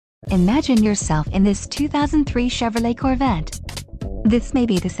Imagine yourself in this 2003 Chevrolet Corvette. This may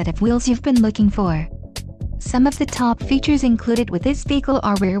be the set of wheels you've been looking for. Some of the top features included with this vehicle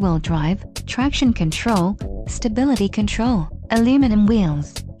are rear-wheel drive, traction control, stability control, aluminum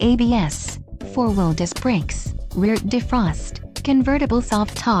wheels, ABS, four-wheel disc brakes, rear defrost, convertible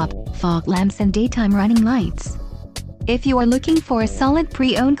soft top, fog lamps and daytime running lights. If you are looking for a solid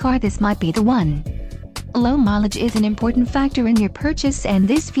pre-owned car, this might be the one. Low mileage is an important factor in your purchase, and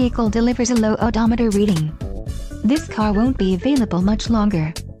this vehicle delivers a low odometer reading. This car won't be available much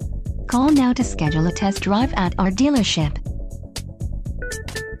longer. Call now to schedule a test drive at our dealership.